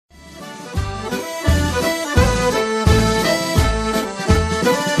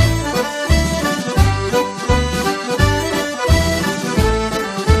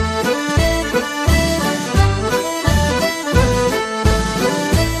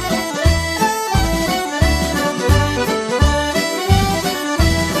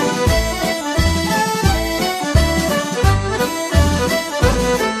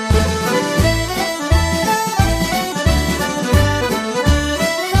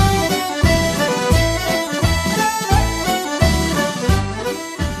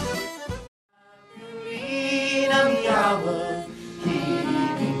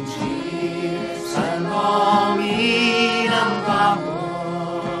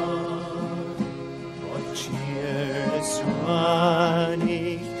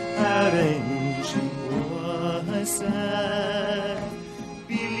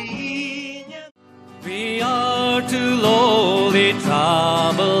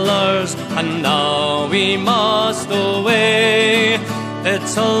years, and now we must away.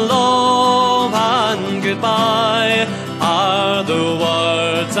 It's a love and goodbye are the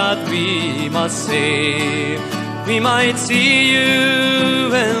words that we must say. We might see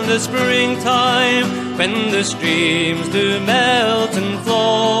you in the springtime, when the streams do melt and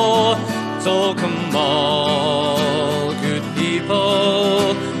flow. So come all, good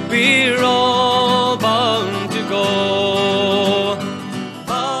people, we're all bound to go.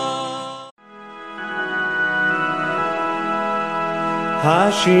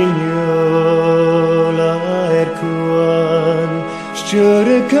 Hashinyola erkuan,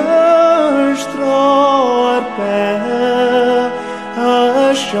 stjurker straar pe,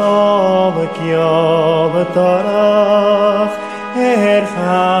 ashavak yavat arach,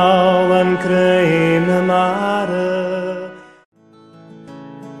 gauwen kreim mare.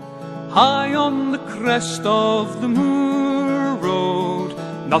 High on the crest of the moor road,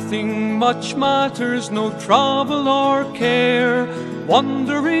 nothing much matters, no trouble or care.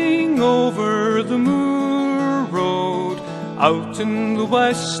 Wandering over the moor road, out in the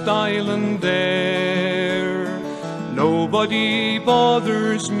West Island air. Nobody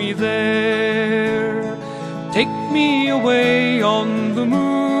bothers me there. Take me away on the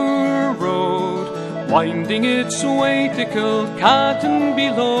moor road, winding its way to Kilcatan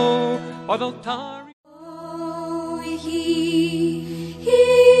below. But I'll